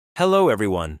Hello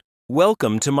everyone,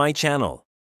 welcome to my channel.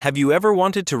 Have you ever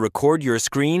wanted to record your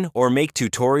screen or make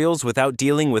tutorials without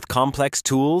dealing with complex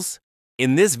tools?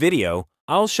 In this video,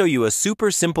 I'll show you a super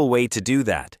simple way to do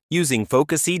that using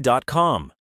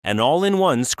Focusy.com, an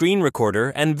all-in-one screen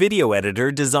recorder and video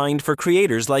editor designed for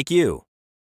creators like you.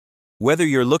 Whether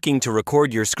you're looking to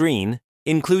record your screen,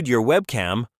 include your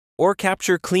webcam, or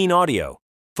capture clean audio,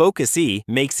 Focusy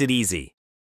makes it easy.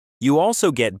 You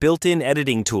also get built-in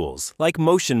editing tools like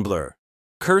motion blur,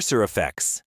 cursor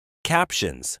effects,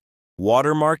 captions,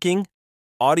 watermarking,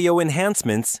 audio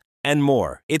enhancements, and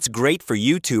more. It's great for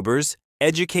YouTubers,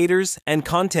 educators, and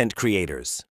content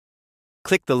creators.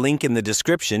 Click the link in the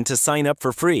description to sign up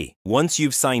for free. Once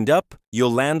you've signed up,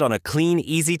 you'll land on a clean,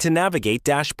 easy-to-navigate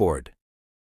dashboard.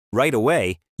 Right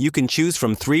away, you can choose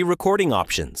from 3 recording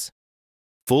options: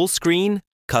 full screen,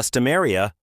 custom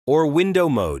area, or window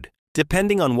mode,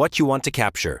 depending on what you want to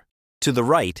capture. To the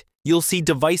right, you'll see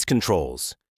device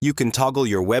controls. You can toggle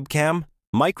your webcam,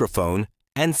 microphone,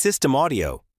 and system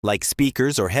audio, like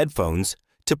speakers or headphones,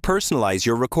 to personalize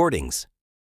your recordings.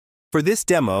 For this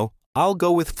demo, I'll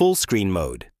go with full screen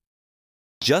mode.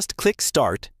 Just click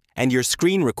Start, and your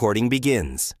screen recording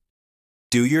begins.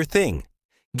 Do your thing.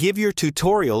 Give your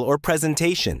tutorial or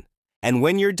presentation, and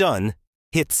when you're done,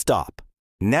 hit Stop.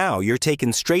 Now you're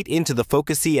taken straight into the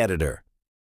Focusy editor.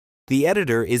 The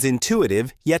editor is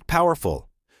intuitive yet powerful.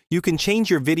 You can change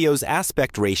your video's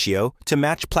aspect ratio to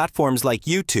match platforms like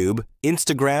YouTube,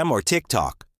 Instagram, or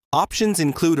TikTok. Options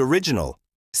include original,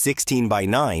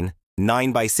 16:9,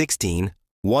 9:16,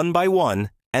 1:1,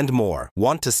 and more.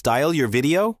 Want to style your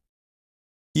video?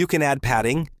 You can add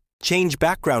padding, change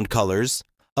background colors,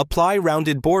 apply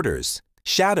rounded borders,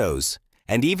 shadows,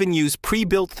 and even use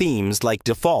pre-built themes like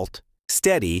default,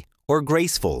 steady, or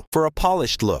graceful for a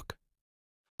polished look.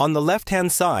 On the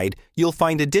left-hand side, you'll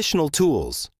find additional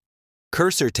tools.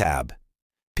 Cursor tab.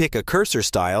 Pick a cursor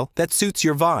style that suits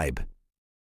your vibe.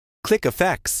 Click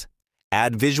Effects.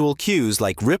 Add visual cues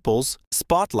like ripples,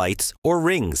 spotlights, or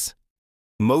rings.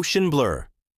 Motion blur.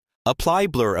 Apply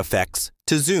blur effects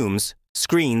to zooms,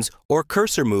 screens, or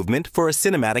cursor movement for a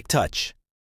cinematic touch.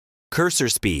 Cursor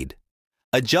speed.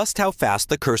 Adjust how fast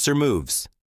the cursor moves.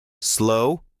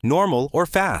 Slow, normal, or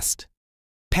fast.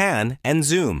 Pan and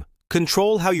zoom.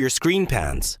 Control how your screen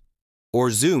pans, or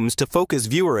zooms to focus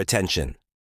viewer attention.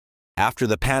 After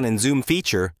the pan and zoom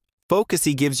feature,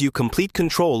 Focusy gives you complete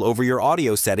control over your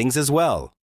audio settings as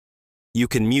well. You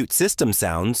can mute system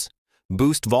sounds,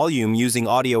 boost volume using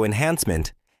audio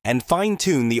enhancement, and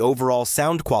fine-tune the overall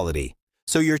sound quality,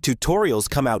 so your tutorials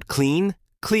come out clean,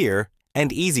 clear,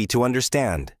 and easy to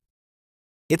understand.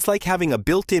 It's like having a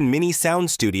built-in mini sound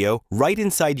studio right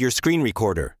inside your screen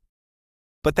recorder.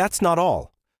 But that's not all.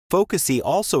 Focusy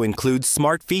also includes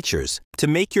smart features to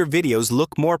make your videos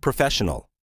look more professional.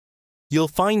 You'll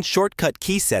find shortcut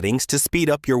key settings to speed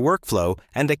up your workflow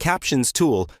and a captions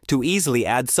tool to easily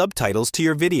add subtitles to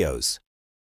your videos.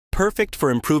 Perfect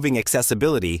for improving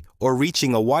accessibility or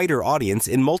reaching a wider audience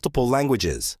in multiple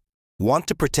languages. Want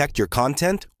to protect your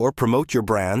content or promote your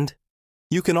brand?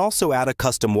 You can also add a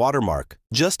custom watermark.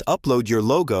 Just upload your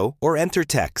logo or enter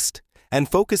text, and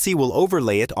Focusy will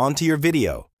overlay it onto your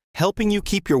video, helping you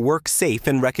keep your work safe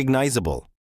and recognizable.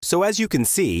 So as you can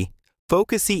see,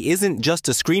 Focusy isn't just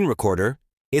a screen recorder,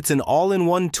 it's an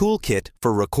all-in-one toolkit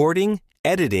for recording,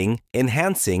 editing,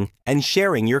 enhancing, and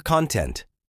sharing your content.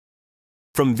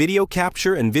 From video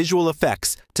capture and visual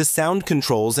effects to sound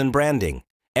controls and branding,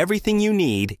 everything you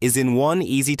need is in one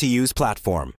easy-to-use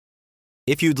platform.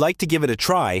 If you'd like to give it a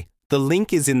try, the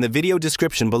link is in the video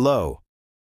description below.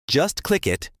 Just click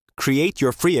it, create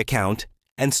your free account,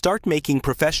 and start making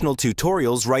professional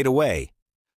tutorials right away.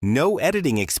 No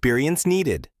editing experience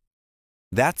needed.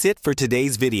 That's it for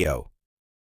today's video.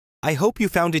 I hope you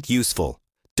found it useful.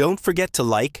 Don't forget to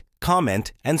like,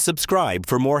 comment, and subscribe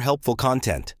for more helpful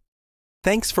content.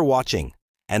 Thanks for watching,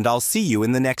 and I'll see you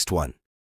in the next one.